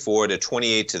 24 to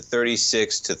 28 to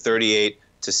 36 to 38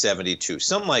 to 72,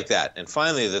 something like that. And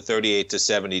finally, the 38 to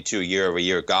 72 year over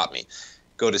year got me.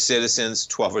 Go to Citizens,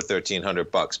 $1,200 or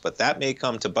 $1,300. But that may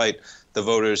come to bite the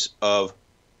voters of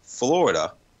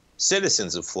Florida,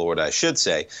 citizens of Florida, I should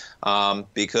say,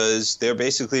 because they're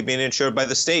basically being insured by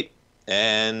the state.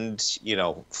 And, you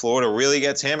know, Florida really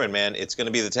gets hammered, man. It's going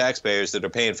to be the taxpayers that are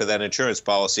paying for that insurance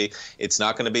policy. It's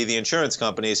not going to be the insurance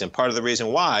companies. And part of the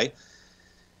reason why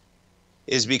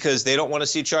is because they don't want to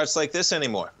see charts like this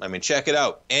anymore. I mean, check it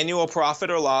out. Annual profit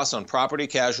or loss on property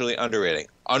casualty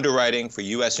underwriting for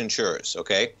U.S. insurers,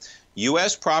 okay?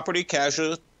 U.S. property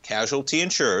casualty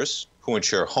insurers who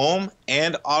insure home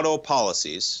and auto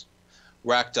policies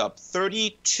racked up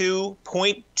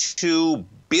 $32.2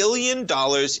 billion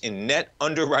in net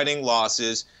underwriting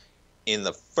losses in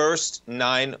the first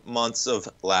 9 months of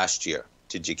last year.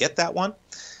 Did you get that one?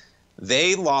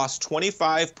 They lost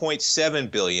 $25.7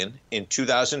 billion in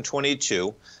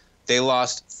 2022. They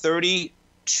lost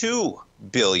 $32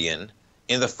 billion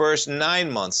in the first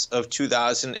 9 months of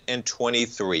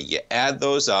 2023. You add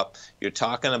those up, you're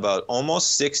talking about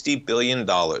almost $60 billion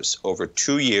over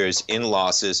 2 years in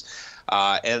losses.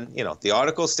 And, you know, the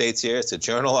article states here, it's a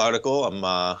journal article.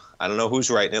 I don't know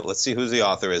who's writing it. Let's see who the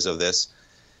author is of this.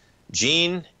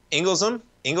 Gene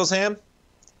Inglesham,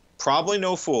 probably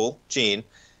no fool, Gene.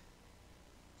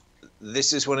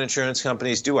 This is what insurance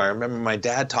companies do. I remember my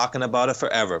dad talking about it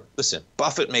forever. Listen,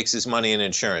 Buffett makes his money in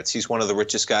insurance. He's one of the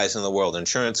richest guys in the world.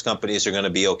 Insurance companies are going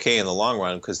to be okay in the long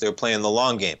run because they're playing the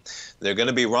long game. They're going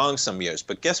to be wrong some years.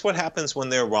 But guess what happens when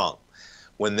they're wrong?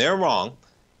 When they're wrong,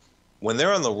 when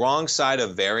they're on the wrong side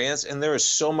of variance, and there is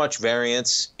so much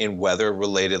variance in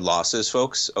weather-related losses,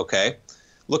 folks, okay?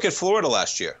 Look at Florida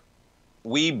last year.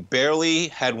 We barely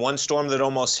had one storm that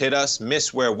almost hit us,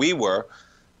 missed where we were.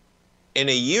 In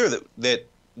a year that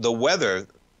the weather,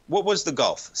 what was the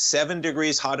Gulf? 7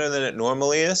 degrees hotter than it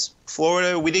normally is.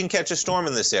 Florida, we didn't catch a storm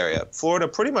in this area. Florida,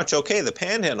 pretty much okay. The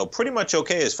Panhandle, pretty much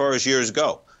okay as far as years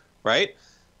go, right?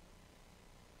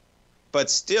 But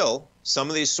still, some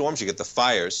of these storms, you get the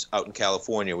fires out in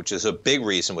California, which is a big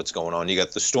reason what's going on. You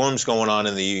got the storms going on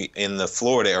in the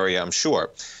Florida area, I'm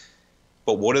sure.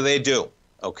 But what do?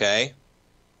 Okay?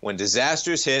 When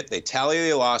disasters hit, they tally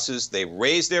their losses, they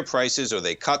raise their prices, or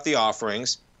they cut the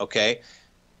offerings, okay?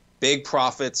 Big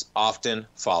profits often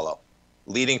follow,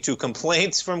 leading to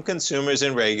complaints from consumers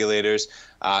and regulators.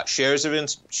 Shares of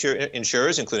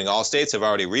insurers, including Allstate, have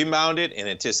already rebounded in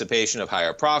anticipation of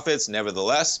higher profits.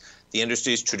 Nevertheless, the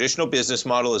industry's traditional business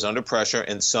model is under pressure,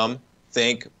 and some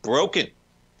think broken.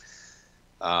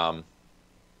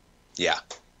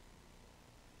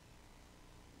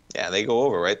 Yeah, they go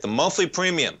over, right? The monthly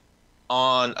premium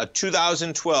on a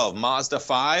 2012 Mazda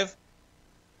 5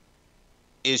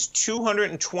 is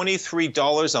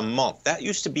 $223 a month. That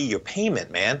used to be your payment,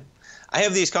 man. I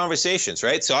have these conversations,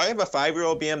 right? So I have a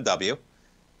 5-year-old BMW,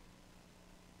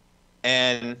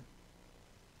 and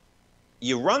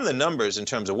you run the numbers in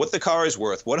terms of what the car is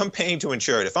worth, what I'm paying to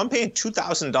insure it. If I'm paying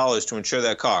 $2,000 to insure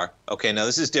that car, okay, now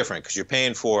this is different because you're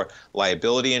paying for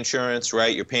liability insurance,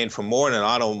 right? You're paying for more in an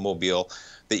automobile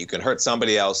that you can hurt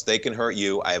somebody else, they can hurt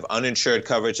you. I have uninsured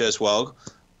coverage as well,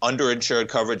 underinsured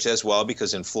coverage as well,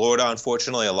 because in Florida,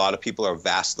 unfortunately, a lot of people are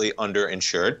vastly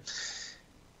underinsured.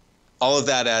 All of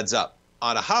that adds up.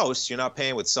 On a house, you're not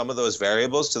paying with some of those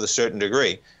variables to a certain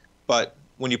degree, but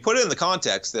when you put it in the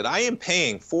context that I am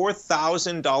paying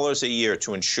 $4,000 a year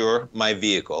to insure my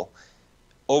vehicle,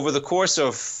 over the course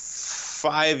of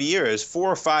 4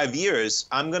 or 5 years,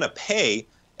 I'm going to pay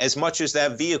as much as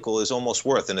that vehicle is almost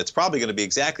worth, and it's probably going to be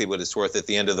exactly what it's worth at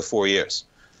the end of the 4 years.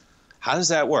 How does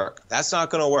that work? That's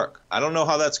not going to work. I don't know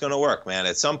how that's going to work, man.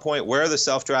 At some point, where are the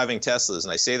self-driving Teslas?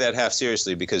 And I say that half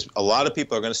seriously because a lot of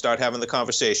people are going to start having the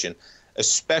conversation,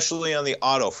 especially on the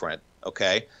auto front,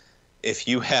 okay? If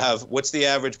you have, what's the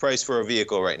average price for a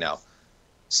vehicle right now?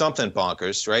 Something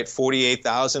bonkers, right? $48,000,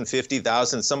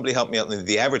 $50,000. Somebody help me out.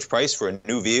 The average price for a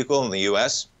new vehicle in the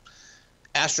U.S.,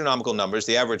 astronomical numbers.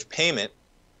 The average payment,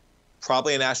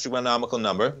 probably an astronomical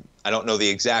number. I don't know the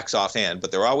exacts offhand,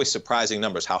 but they're always surprising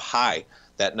numbers, how high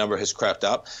that number has crept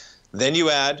up. Then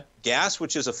you add gas,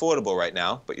 which is affordable right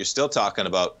now, but you're still talking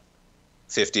about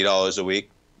 $50 a week,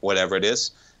 whatever it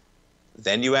is.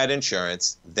 Then you add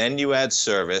insurance, then you add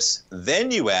service,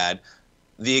 then you add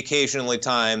the occasionally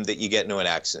time that you get into an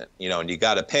accident, you know, and you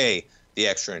got to pay the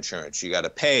extra insurance. You got to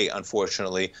pay,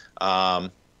 unfortunately,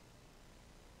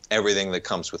 everything that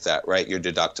comes with that, right? Your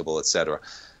deductible, et cetera.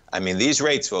 I mean, these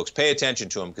rates, folks, pay attention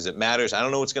to them because it matters. I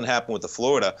don't know what's going to happen with the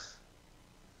Florida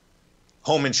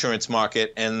home insurance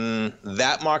market, and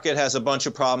that market has a bunch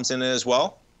of problems in it as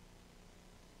well.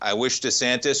 I wish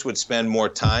DeSantis would spend more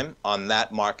time on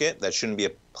that market. That shouldn't be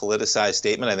a politicized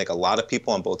statement. I think a lot of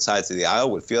people on both sides of the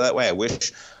aisle would feel that way. I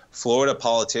wish Florida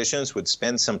politicians would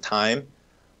spend some time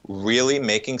really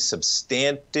making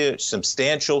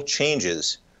substantial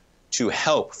changes to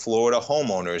help Florida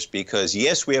homeowners because,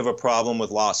 yes, we have a problem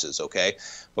with losses, okay?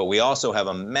 But we also have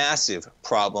a massive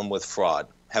problem with fraud,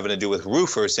 having to do with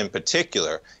roofers in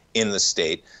particular in the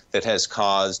state that has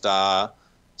caused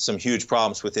some huge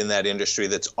problems within that industry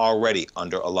that's already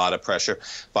under a lot of pressure.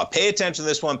 But pay attention to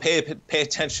this one. Pay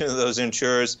attention to those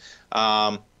insurers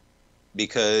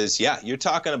because, yeah, you're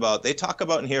talking about, they talk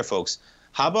about in here, folks,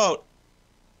 how about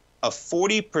a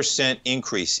 40%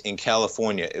 increase in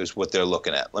California is what they're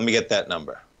looking at. Let me get that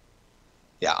number.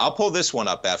 Yeah, I'll pull this one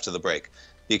up after the break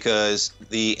because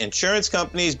the insurance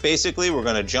companies basically were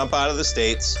going to jump out of the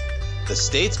states. The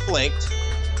states blinked.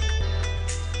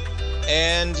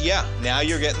 And yeah, now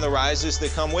you're getting the rises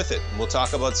that come with it. We'll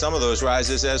talk about some of those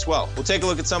rises as well. We'll take a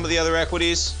look at some of the other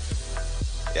equities.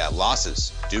 Yeah,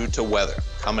 losses due to weather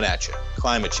coming at you.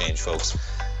 Climate change, folks.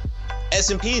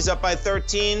 S&P is up by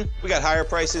 13. We got higher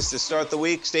prices to start the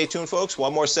week. Stay tuned, folks.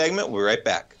 One more segment. We'll be right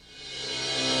back.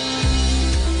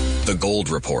 The Gold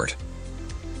Report.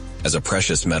 As a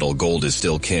precious metal, gold is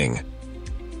still king.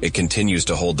 It continues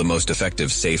to hold the most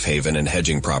effective safe haven and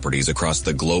hedging properties across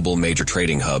the global major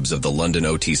trading hubs of the London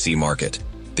OTC market,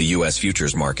 the U.S.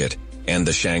 futures market, and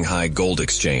the Shanghai Gold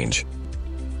Exchange.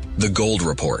 The Gold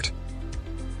Report.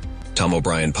 Tom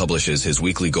O'Brien publishes his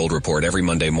weekly gold report every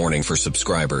Monday morning for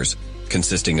subscribers,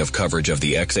 consisting of coverage of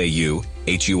the XAU,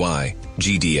 HUI,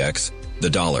 GDX, the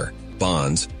dollar,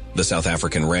 bonds, the South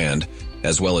African rand,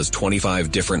 as well as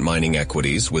 25 different mining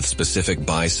equities with specific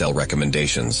buy-sell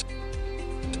recommendations.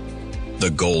 The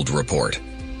Gold Report.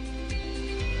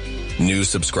 New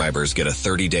subscribers get a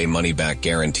 30-day money-back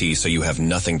guarantee so you have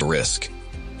nothing to risk.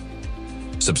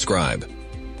 Subscribe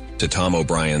to Tom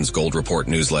O'Brien's Gold Report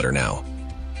newsletter now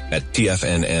at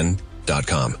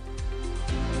TFNN.com.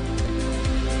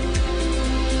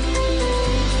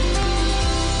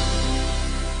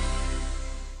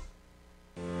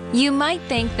 You might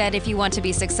think that if you want to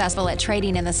be successful at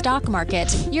trading in the stock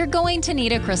market, you're going to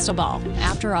need a crystal ball.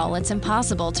 After all, it's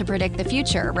impossible to predict the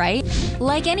future, right?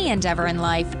 Like any endeavor in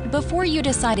life, before you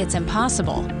decide it's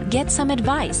impossible, get some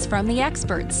advice from the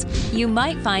experts. You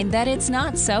might find that it's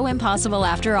not so impossible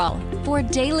after all. For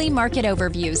daily market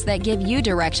overviews that give you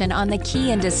direction on the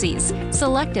key indices,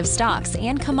 selective stocks,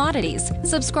 and commodities,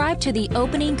 subscribe to the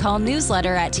Opening Call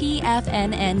newsletter at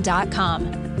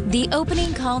TFNN.com. The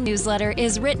Opening Call newsletter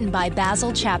is written by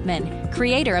Basil Chapman,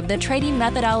 creator of the trading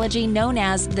methodology known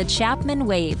as the Chapman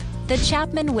Wave. The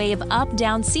Chapman Wave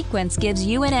up-down sequence gives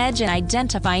you an edge in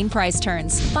identifying price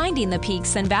turns, finding the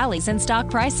peaks and valleys in stock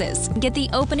prices. Get the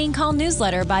Opening Call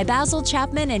newsletter by Basil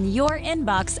Chapman in your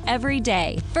inbox every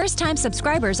day. First-time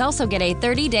subscribers also get a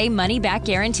 30-day money-back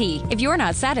guarantee. If you're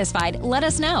not satisfied, let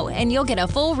us know, and you'll get a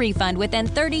full refund within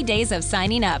 30 days of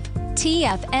signing up.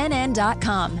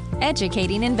 TFNN.com,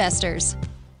 educating investors.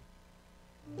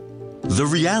 The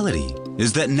reality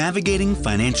is that navigating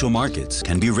financial markets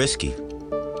can be risky.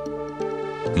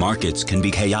 Markets can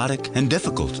be chaotic and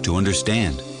difficult to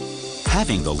understand.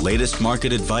 Having the latest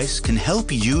market advice can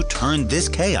help you turn this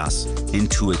chaos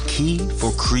into a key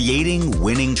for creating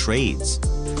winning trades.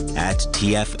 At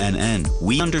TFNN,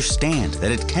 we understand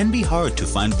that it can be hard to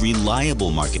find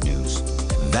reliable market news.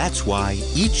 That's why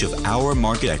each of our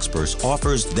market experts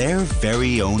offers their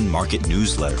very own market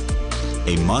newsletter,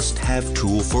 a must-have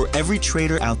tool for every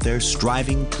trader out there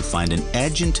striving to find an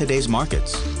edge in today's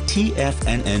markets.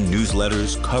 TFNN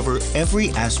newsletters cover every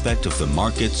aspect of the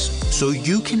markets so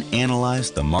you can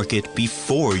analyze the market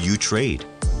before you trade.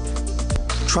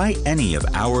 Try any of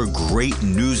our great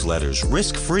newsletters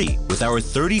risk-free with our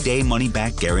 30-day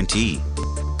money-back guarantee.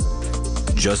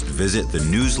 Just visit the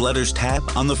Newsletters tab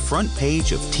on the front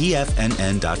page of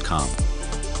TFNN.com.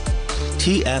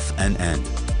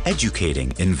 TFNN,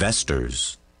 educating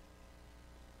investors.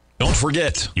 Don't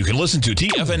forget, you can listen to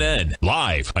TFNN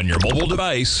live on your mobile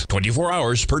device 24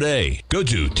 hours per day. Go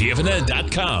to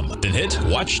TFNN.com, then hit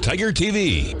Watch Tiger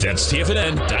TV. That's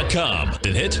TFNN.com,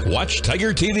 then hit Watch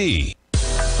Tiger TV.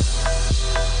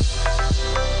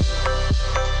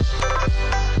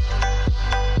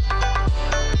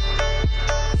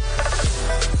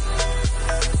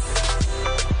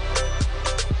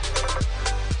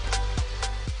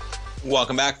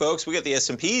 Welcome back, folks. We got the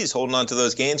S&Ps holding on to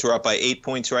those gains. We're up by 8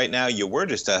 points right now. You were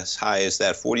just as high as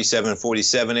that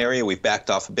 47 area. We've backed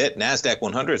off a bit. NASDAQ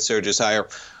 100 surges higher.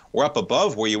 We're up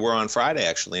above where you were on Friday,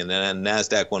 actually. And then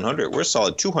NASDAQ 100, we're a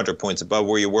solid 200 points above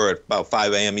where you were at about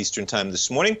 5 a.m. Eastern time this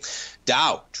morning.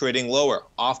 Dow trading lower,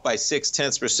 off by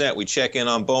 0.6%. We check in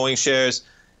on Boeing shares,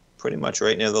 pretty much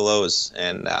right near the lows.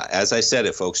 And as I said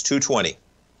it, folks, 220.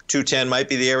 210 might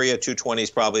be the area. 220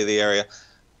 is probably the area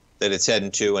that it's heading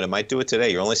to, and it might do it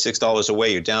today. You're only $6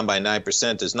 away. You're down by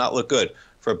 9%. Does not look good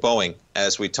for Boeing,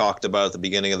 as we talked about at the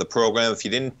beginning of the program. If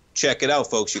you didn't check it out,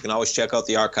 folks, you can always check out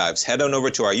the archives. Head on over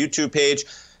to our YouTube page,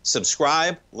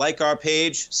 subscribe, like our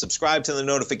page, subscribe to the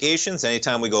notifications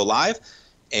anytime we go live,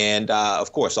 and,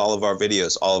 of course, all of our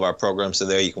videos, all of our programs are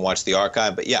there. You can watch the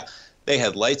archive. But, yeah, they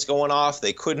had lights going off.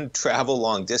 They couldn't travel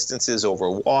long distances over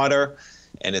water,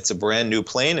 and it's a brand-new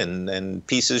plane, and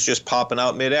pieces just popping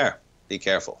out midair. Be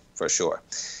careful, for sure.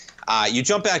 You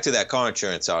jump back to that car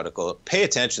insurance article. Pay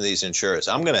attention to these insurers.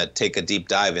 I'm going to take a deep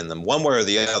dive in them one way or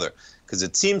the other, because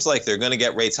it seems like they're going to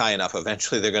get rates high enough.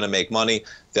 Eventually, they're going to make money.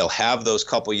 They'll have those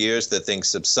couple years that things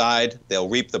subside. They'll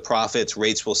reap the profits.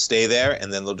 Rates will stay there,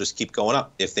 and then they'll just keep going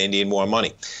up if they need more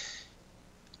money.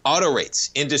 Auto rates.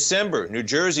 In December, New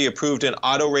Jersey approved an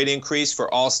auto rate increase for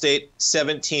Allstate,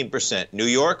 17%. New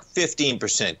York,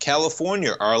 15%.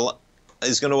 California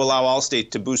is going to allow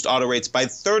Allstate to boost auto rates by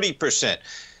 30%.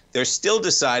 They're still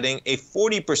deciding a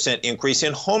 40% increase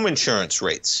in home insurance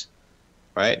rates,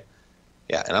 right?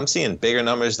 Yeah, and I'm seeing bigger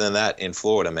numbers than that in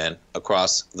Florida, man,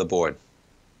 across the board.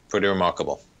 Pretty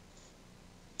remarkable.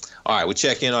 All right, we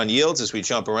check in on yields as we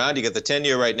jump around. You get the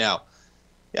 10-year right now.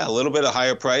 Yeah, a little bit of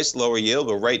higher price, lower yield.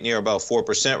 We're right near about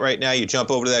 4% right now. You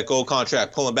jump over to that gold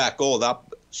contract, pulling back gold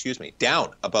up, down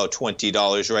about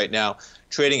 $20 right now,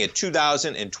 trading at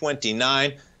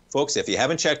 $2,029. Folks, if you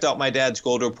haven't checked out my dad's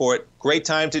gold report, great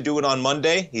time to do it on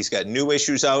Monday. He's got new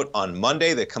issues out on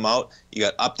Monday that come out. You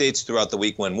got updates throughout the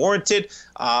week when warranted.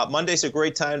 Monday's a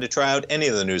great time to try out any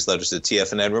of the newsletters at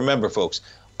TFNN. Remember, folks,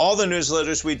 all the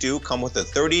newsletters we do come with a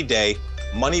 30-day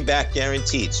money-back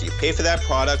guaranteed. So you pay for that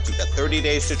product. You've got 30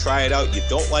 days to try it out. You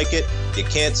don't like it, you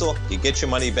cancel, you get your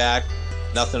money back.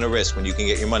 Nothing to risk when you can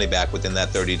get your money back within that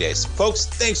 30 days. Folks,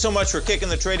 thanks so much for kicking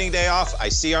the trading day off. I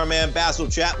see our man Basil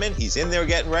Chapman. He's in there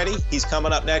getting ready. He's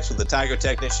coming up next with the Tiger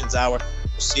Technicians Hour.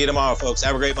 We'll see you tomorrow, folks.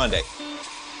 Have a great Monday.